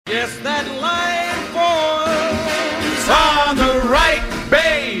Yes, that line forms On the right,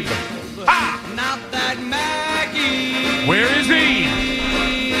 babe. Ah! not that Maggie. Where is he?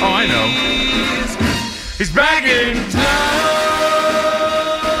 Oh, I know. He's back in town.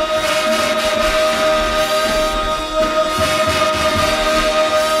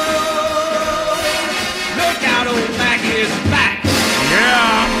 Look out, old Maggie is back.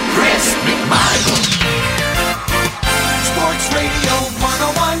 Yeah. Chris McMichael. Sports Radio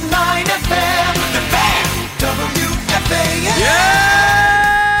 101.9 FM. The Fan. WFAN.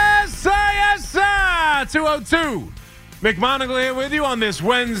 Yes, sir, yes, sir. 202. McMonagle here with you on this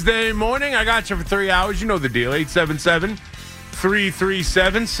Wednesday morning. I got you for 3 hours. You know the deal.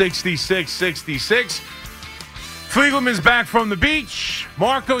 877-337-6666. Fliegelman's back from the beach.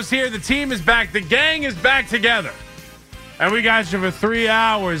 Marco's here. The team is back. The gang is back together. And we got you for 3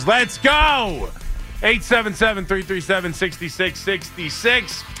 hours. Let's go.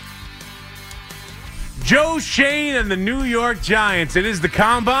 877-337-6666. Joe Schoen and the New York Giants. It is the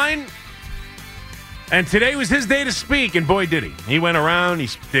Combine. And today was his day to speak, and boy, did he. He went around, he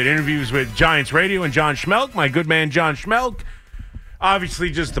did interviews with Giants Radio and John Schmelk, my good man John Schmelk. Obviously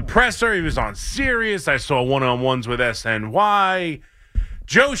just the presser. He was on Sirius. I saw one-on-ones with SNY.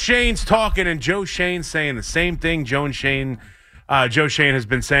 Joe Schoen's talking, and Joe Schoen's saying the same thing Joe Schoen has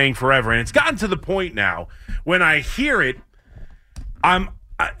been saying forever. And it's gotten to the point now when I hear it, and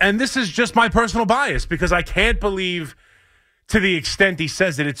this is just my personal bias, because I can't believe to the extent he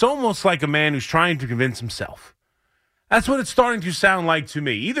says it. It's almost like a man who's trying to convince himself. That's what it's starting to sound like to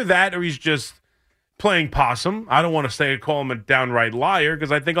me. Either that or he's just playing possum. I don't want to call him a downright liar,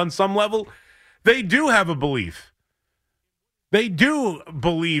 because I think on some level they do have a belief. They do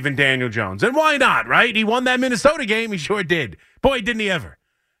believe in Daniel Jones. And why not, right? He won that Minnesota game. He sure did. Boy, didn't he ever.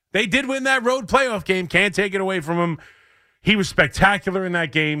 They did win that road playoff game. Can't take it away from him. He was spectacular in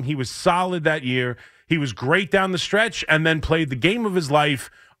that game. He was solid that year. He was great down the stretch, and then played the game of his life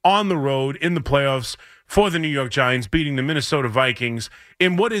on the road in the playoffs for the New York Giants, beating the Minnesota Vikings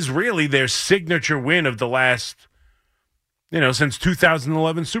in what is really their signature win of the last, since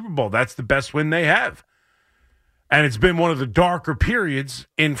 2011 Super Bowl. That's the best win they have. And it's been one of the darker periods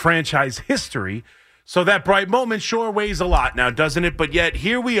in franchise history. So that bright moment sure weighs a lot now, doesn't it? But yet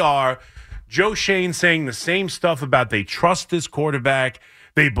here we are, Joe Schoen saying the same stuff about they trust this quarterback.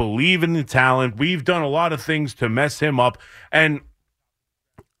 They believe in the talent. We've done a lot of things to mess him up. And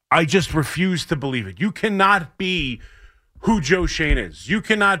I just refuse to believe it. You cannot be who Joe Schoen is. You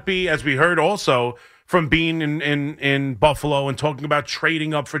cannot be, as we heard also from being in Buffalo and talking about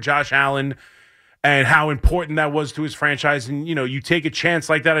trading up for Josh Allen and how important that was to his franchise. And, you take a chance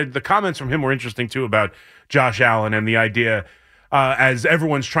like that. The comments from him were interesting, too, about Josh Allen and the idea as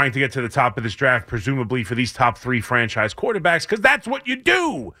everyone's trying to get to the top of this draft, presumably for these top three franchise quarterbacks, because that's what you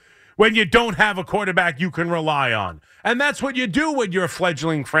do when you don't have a quarterback you can rely on. And that's what you do when you're a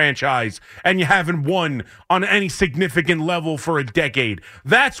fledgling franchise and you haven't won on any significant level for a decade.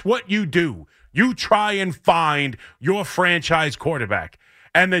 That's what you do. You try and find your franchise quarterback.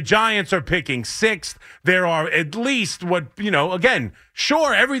 And the Giants are picking sixth. There are at least again,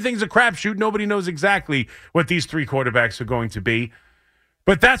 sure, everything's a crapshoot. Nobody knows exactly what these three quarterbacks are going to be.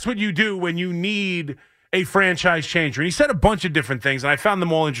 But that's what you do when you need a franchise changer. And he said a bunch of different things, and I found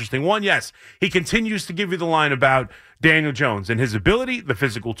them all interesting. One, yes, he continues to give you the line about Daniel Jones and his ability, the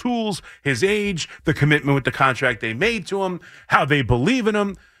physical tools, his age, the commitment with the contract they made to him, how they believe in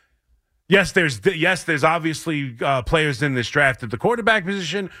him. Yes, there's obviously players in this draft at the quarterback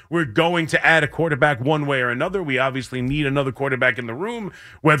position. We're going to add a quarterback one way or another. We obviously need another quarterback in the room,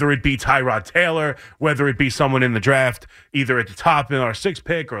 whether it be Tyrod Taylor, whether it be someone in the draft, either at the top in our sixth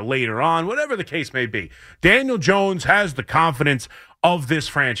pick or later on, whatever the case may be. Daniel Jones has the confidence of this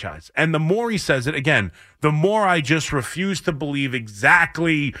franchise. And the more he says it, again, the more I just refuse to believe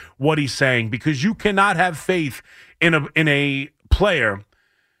exactly what he's saying, because you cannot have faith in a player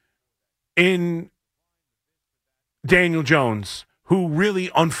in Daniel Jones, who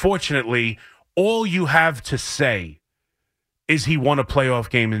really, unfortunately, all you have to say is he won a playoff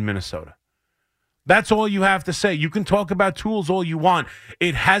game in Minnesota. That's all you have to say. You can talk about tools all you want.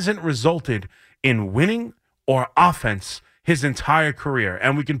 It hasn't resulted in winning or offense his entire career.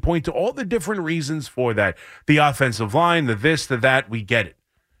 And we can point to all the different reasons for that. The offensive line, the this, the that, we get it.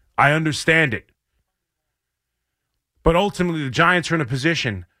 I understand it. But ultimately, the Giants are in a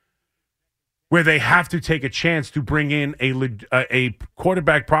position where they have to take a chance to bring in a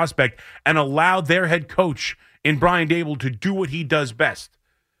quarterback prospect and allow their head coach in Brian Daboll to do what he does best.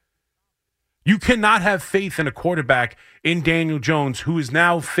 You cannot have faith in a quarterback in Daniel Jones, who is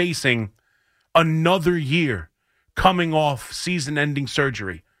now facing another year coming off season-ending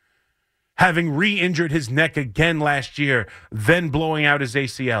surgery. having re-injured his neck again last year, then blowing out his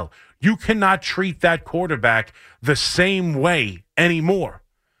ACL. You cannot treat that quarterback the same way anymore.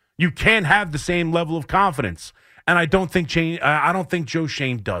 You can't have the same level of confidence. And I don't think Joe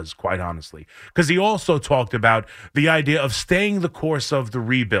Schoen does, quite honestly, because he also talked about the idea of staying the course of the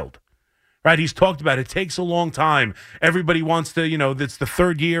rebuild. Right? He's talked about it takes a long time. Everybody wants to, it's the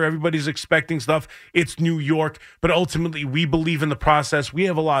third year. Everybody's expecting stuff. It's New York. But ultimately, we believe in the process. We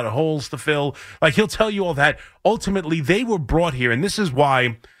have a lot of holes to fill. Like, he'll tell you all that. Ultimately, they were brought here, and this is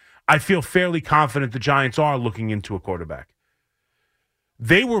why I feel fairly confident the Giants are looking into a quarterback.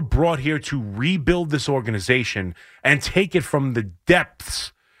 They were brought here to rebuild this organization and take it from the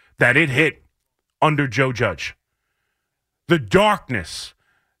depths that it hit under Joe Judge. The darkness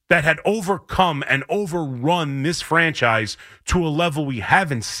that had overcome and overrun this franchise to a level we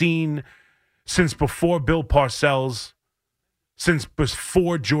haven't seen since before Bill Parcells, since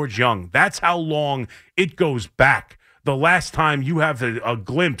before George Young. That's how long it goes back. The last time you have a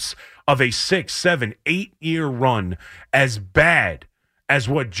glimpse of a 6, 7, 8-year run as bad as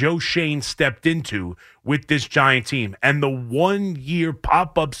what Joe Schoen stepped into with this Giant team. And the 1-year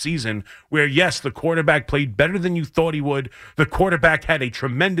pop-up season where, yes, the quarterback played better than you thought he would. The quarterback had a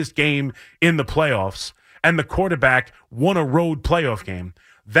tremendous game in the playoffs. And the quarterback won a road playoff game.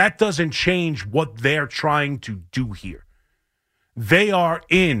 That doesn't change what they're trying to do here. They are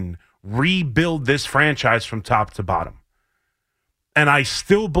in rebuild this franchise from top to bottom. And I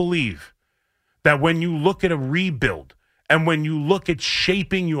still believe that when you look at a rebuild, and when you look at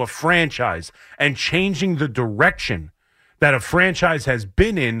shaping your franchise and changing the direction that a franchise has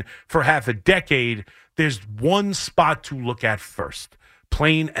been in for half a decade, there's one spot to look at first,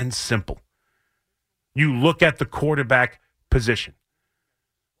 plain and simple. You look at the quarterback position.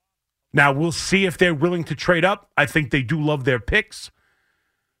 Now, we'll see if they're willing to trade up. I think they do love their picks,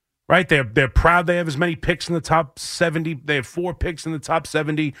 right? They're proud they have as many picks in the top 70. They have 4 picks in the top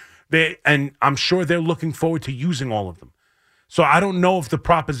 70. And I'm sure they're looking forward to using all of them. So I don't know if the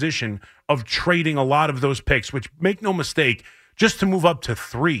proposition of trading a lot of those picks, which, make no mistake, just to move up to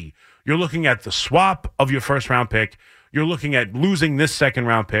 3, you're looking at the swap of your first-round pick. You're looking at losing this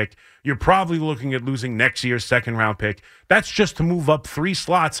second-round pick. You're probably looking at losing next year's second-round pick. That's just to move up 3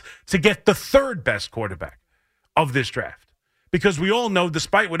 slots to get the third-best quarterback of this draft. Because we all know,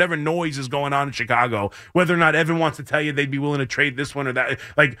 despite whatever noise is going on in Chicago, whether or not Evan wants to tell you they'd be willing to trade this one or that,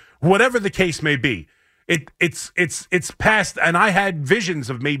 like, whatever the case may be, It's past, and I had visions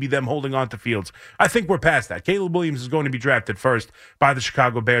of maybe them holding on to Fields. I think we're past that. Caleb Williams is going to be drafted first by the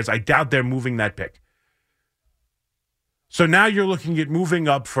Chicago Bears. I doubt they're moving that pick. So now you're looking at moving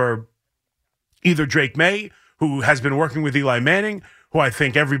up for either Drake May, who has been working with Eli Manning, who I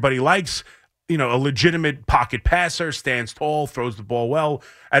think everybody likes, a legitimate pocket passer, stands tall, throws the ball well.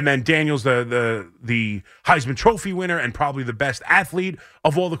 And then Daniels, the Heisman Trophy winner and probably the best athlete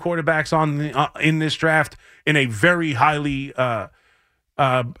of all the quarterbacks in this draft, in a very highly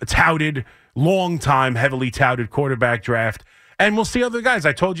touted, long-time, heavily touted quarterback draft. And we'll see other guys.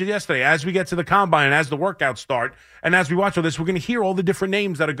 I told you yesterday, as we get to the combine and as the workouts start, and as we watch all this, we're going to hear all the different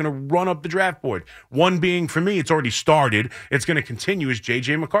names that are going to run up the draft board. One being, for me, it's already started. It's going to continue, is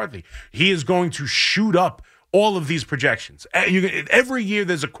J.J. McCarthy. He is going to shoot up all of these projections. Every year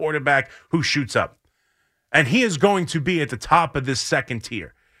there's a quarterback who shoots up. And he is going to be at the top of this second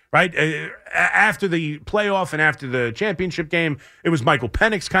tier, right? After the playoff and after the championship game, it was Michael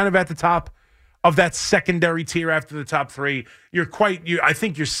Penix kind of at the top of that secondary tier after the top 3. I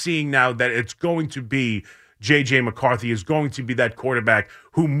think you're seeing now that it's going to be J.J. McCarthy is going to be that quarterback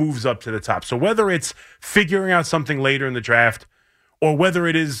who moves up to the top. So whether it's figuring out something later in the draft or whether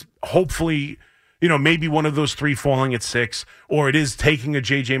it is hopefully, maybe one of those 3 falling at 6, or it is taking a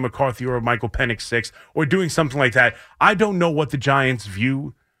J.J. McCarthy or a Michael Penix 6, or doing something like that, I don't know what the Giants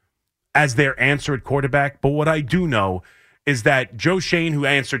view as their answer at quarterback, but what I do know is that Joe Schoen, who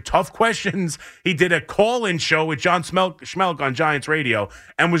answered tough questions, he did a call-in show with John Schmelk on Giants Radio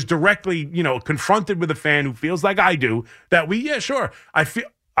and was directly, confronted with a fan who feels like I do, that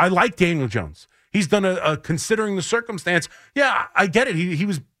I like Daniel Jones. He's done a considering the circumstance. Yeah, I get it.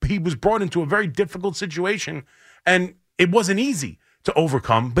 He was brought into a very difficult situation, and it wasn't easy to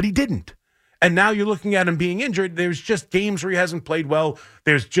overcome, but he didn't. And now you're looking at him being injured. There's just games where he hasn't played well.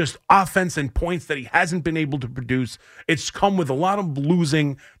 There's just offense and points that he hasn't been able to produce. It's come with a lot of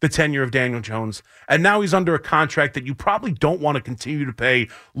losing the tenure of Daniel Jones. And now he's under a contract that you probably don't want to continue to pay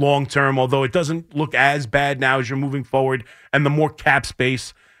long-term, although it doesn't look as bad now as you're moving forward and the more cap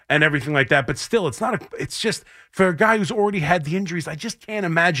space and everything like that. But still, it's just for a guy who's already had the injuries, I just can't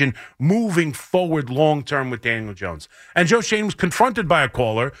imagine moving forward long-term with Daniel Jones. And Joe Schoen was confronted by a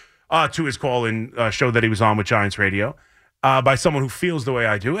caller to his call-in show that he was on with Giants Radio by someone who feels the way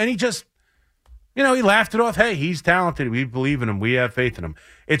I do. And he just, he laughed it off. Hey, he's talented. We believe in him. We have faith in him.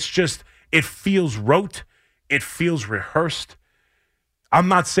 It's just, it feels rote. It feels rehearsed. I'm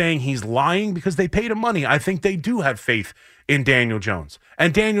not saying he's lying because they paid him money. I think they do have faith in Daniel Jones.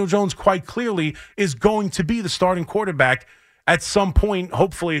 And Daniel Jones quite clearly is going to be the starting quarterback at some point,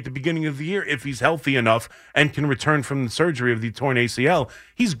 hopefully at the beginning of the year, if he's healthy enough and can return from the surgery of the torn ACL.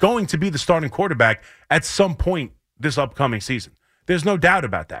 He's going to be the starting quarterback at some point this upcoming season. There's no doubt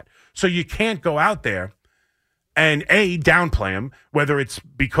about that. So you can't go out there and downplay him, whether it's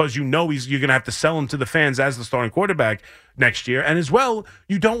because you're going to have to sell him to the fans as the starting quarterback next year. And as well,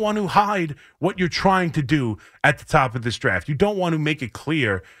 you don't want to hide what you're trying to do at the top of this draft. You don't want to make it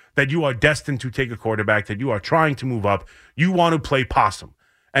clear that you are destined to take a quarterback, that you are trying to move up. You want to play possum.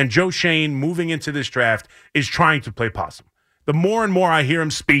 And Joe Schoen, moving into this draft, is trying to play possum. The more and more I hear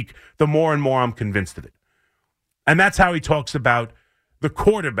him speak, the more and more I'm convinced of it. And that's how he talks about the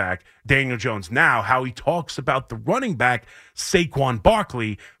quarterback, Daniel Jones. Now, how he talks about the running back, Saquon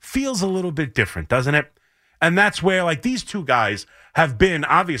Barkley, feels a little bit different, doesn't it? And that's where, these two guys have been,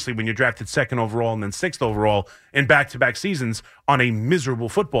 obviously, when you're drafted 2nd overall and then 6th overall in back-to-back seasons on a miserable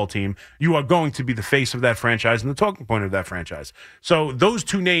football team, you are going to be the face of that franchise and the talking point of that franchise. So those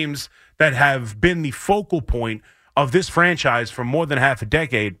two names that have been the focal point of this franchise for more than half a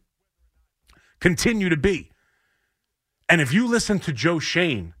decade continue to be. And if you listen to Joe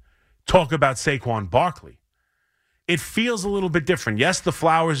Schoen talk about Saquon Barkley, it feels a little bit different. Yes, the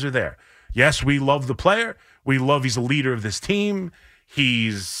flowers are there. Yes, we love the player. We love he's a leader of this team.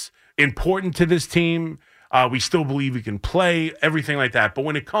 He's important to this team. We still believe he can play, everything like that. But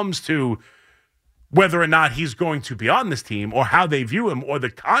when it comes to whether or not he's going to be on this team or how they view him or the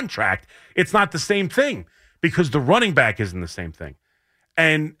contract, it's not the same thing because the running back isn't the same thing.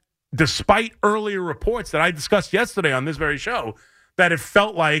 And despite earlier reports that I discussed yesterday on this very show, that it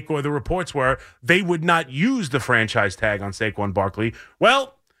felt like, or the reports were, they would not use the franchise tag on Saquon Barkley.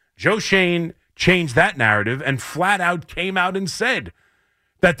 Well, Joe Schoen changed that narrative and flat out came out and said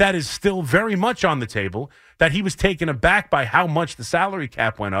that that is still very much on the table, that he was taken aback by how much the salary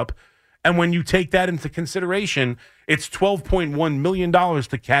cap went up. And when you take that into consideration, it's $12.1 million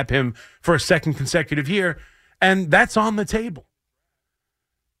to cap him for a second consecutive year, and that's on the table.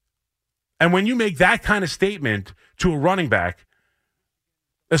 And when you make that kind of statement to a running back,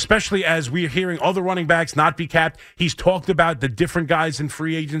 especially as we're hearing other running backs not be capped, he's talked about the different guys in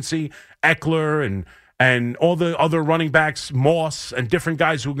free agency, Eckler and all the other running backs, Moss, and different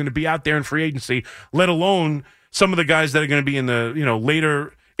guys who are going to be out there in free agency, let alone some of the guys that are going to be in the,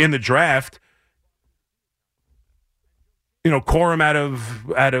 later in the draft. Corum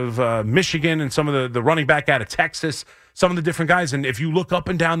out of Michigan and some of the running back out of Texas, some of the different guys. And if you look up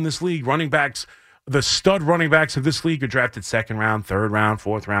and down this league, running backs, the stud running backs of this league are drafted 2nd round, 3rd round,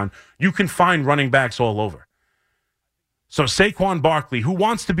 4th round. You can find running backs all over. So Saquon Barkley, who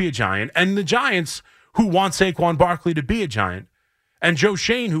wants to be a Giant, and the Giants who want Saquon Barkley to be a Giant, and Joe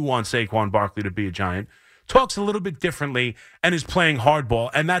Schoen, who wants Saquon Barkley to be a Giant, talks a little bit differently and is playing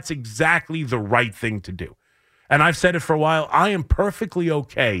hardball, and that's exactly the right thing to do. And I've said it for a while, I am perfectly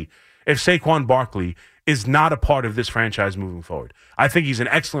okay if Saquon Barkley is not a part of this franchise moving forward. I think he's an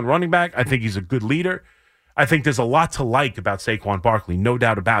excellent running back. I think he's a good leader. I think there's a lot to like about Saquon Barkley, no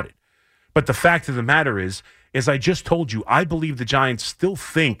doubt about it. But the fact of the matter is I just told you, I believe the Giants still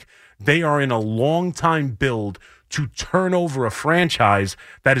think they are in a long-time build to turn over a franchise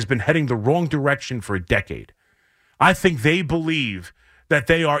that has been heading the wrong direction for a decade. I think they believe that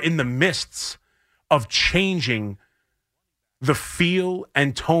they are in the midst of changing the feel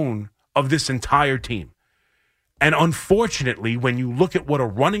and tone of this entire team. And unfortunately, when you look at what a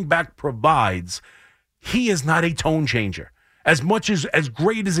running back provides, he is not a tone changer. As much as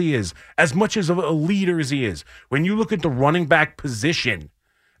great as he is, as much as a leader as he is, when you look at the running back position,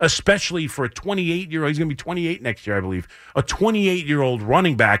 especially for a 28-year-old, he's going to be 28 next year, I believe, a 28-year-old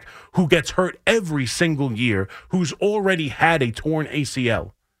running back who gets hurt every single year, who's already had a torn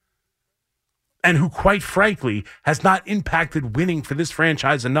ACL, and who, quite frankly, has not impacted winning for this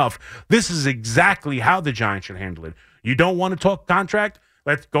franchise enough. This is exactly how the Giants should handle it. You don't want to talk contract?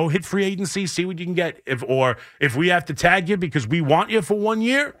 Let's go hit free agency, see what you can get. If we have to tag you because we want you for 1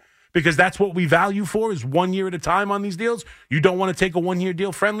 year, because that's what we value for is 1 year at a time on these deals. You don't want to take a 1-year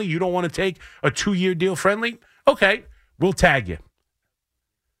deal friendly. You don't want to take a 2-year deal friendly. Okay, we'll tag you.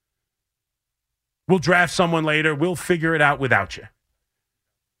 We'll draft someone later. We'll figure it out without you.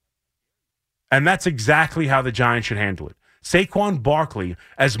 And that's exactly how the Giants should handle it. Saquon Barkley,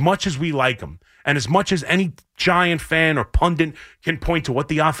 as much as we like him, And as much as any Giant fan or pundit can point to what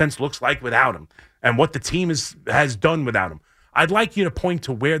the offense looks like without him and what the team has done without him, I'd like you to point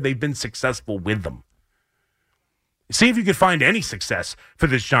to where they've been successful with them. See if you could find any success for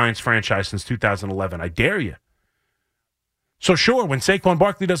this Giants franchise since 2011. I dare you. So sure, when Saquon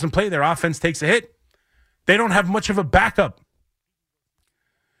Barkley doesn't play, their offense takes a hit. They don't have much of a backup.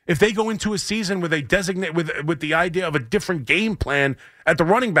 If they go into a season where they designate with the idea of a different game plan at the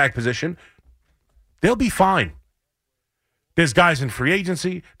running back position, they'll be fine. There's guys in free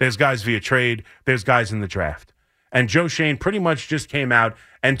agency. There's guys via trade. There's guys in the draft. And Joe Schoen pretty much just came out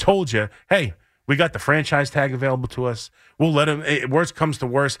and told you, hey, we got the franchise tag available to us. We'll let him, worst comes to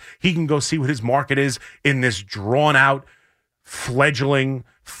worst, he can go see what his market is in this drawn-out, fledgling,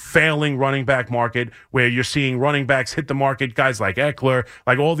 failing running back market where you're seeing running backs hit the market, guys like Eckler,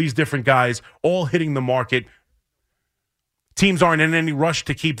 like all these different guys, all hitting the market. Teams aren't in any rush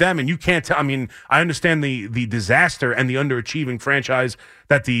to keep them, and you can't tell. I mean, I understand the disaster and the underachieving franchise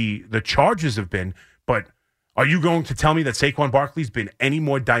that the Chargers have been, but are you going to tell me that Saquon Barkley's been any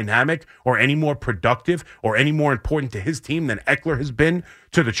more dynamic or any more productive or any more important to his team than Eckler has been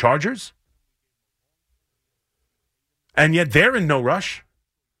to the Chargers? And yet they're in no rush.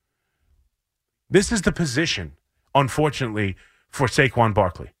 This is the position, unfortunately, for Saquon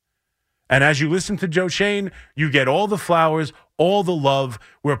Barkley. And as you listen to Joe Schoen, you get all the flowers, all the love.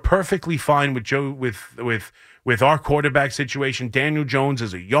 We're perfectly fine with Joe with our quarterback situation. Daniel Jones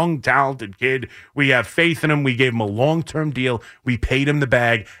is a young, talented kid. We have faith in him. We gave him a long-term deal. We paid him the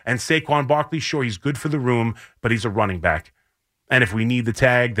bag. And Saquon Barkley, sure, he's good for the room, but he's a running back. And if we need the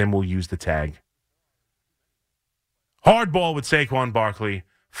tag, then we'll use the tag. Hardball with Saquon Barkley.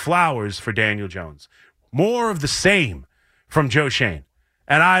 Flowers for Daniel Jones. More of the same from Joe Schoen.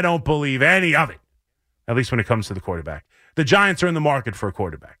 And I don't believe any of it, at least when it comes to the quarterback. The Giants are in the market for a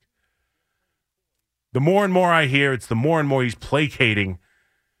quarterback. The more and more I hear, it's the more and more he's placating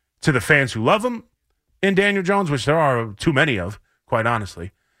to the fans who love him in Daniel Jones, which there are too many of, quite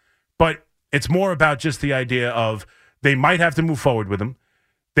honestly. But it's more about just the idea of they might have to move forward with him.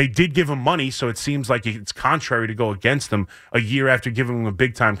 They did give him money, so it seems like it's contrary to go against them a year after giving him a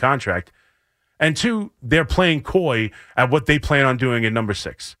big-time contract. And two, they're playing coy at what they plan on doing at number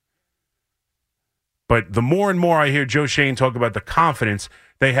 6. But the more and more I hear Joe Schoen talk about the confidence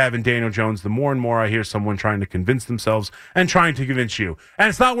they have in Daniel Jones, the more and more I hear someone trying to convince themselves and trying to convince you. And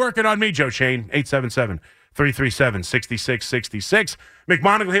it's not working on me, Joe Schoen. 877-337-6666.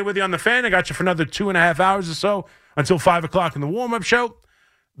 McMonagle here with you on the Fan. I got you for another 2.5 hours or so until 5 o'clock in the warm-up show.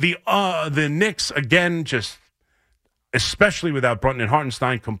 The Knicks, again, just especially without Brunson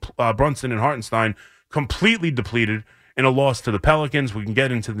and Hartenstein, completely depleted in a loss to the Pelicans. We can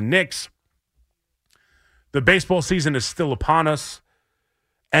get into the Knicks. The baseball season is still upon us,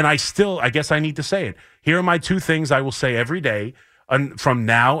 and I guess I need to say it. Here are my 2 things I will say every day from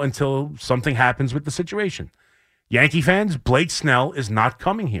now until something happens with the situation. Yankee fans, Blake Snell is not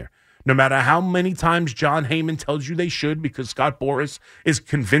coming here. No matter how many times John Heyman tells you they should because Scott Boras is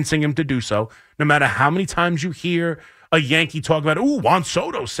convincing him to do so, no matter how many times you hear a Yankee talk about, Juan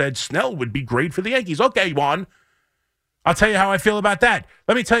Soto said Snell would be great for the Yankees. Okay, Juan, I'll tell you how I feel about that.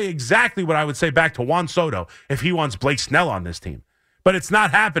 Let me tell you exactly what I would say back to Juan Soto if he wants Blake Snell on this team. But it's not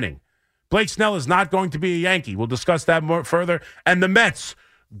happening. Blake Snell is not going to be a Yankee. We'll discuss that more further. And the Mets,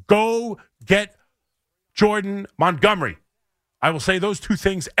 go get Jordan Montgomery. I will say those 2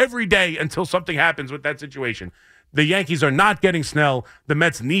 things every day until something happens with that situation. The Yankees are not getting Snell. The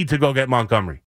Mets need to go get Montgomery.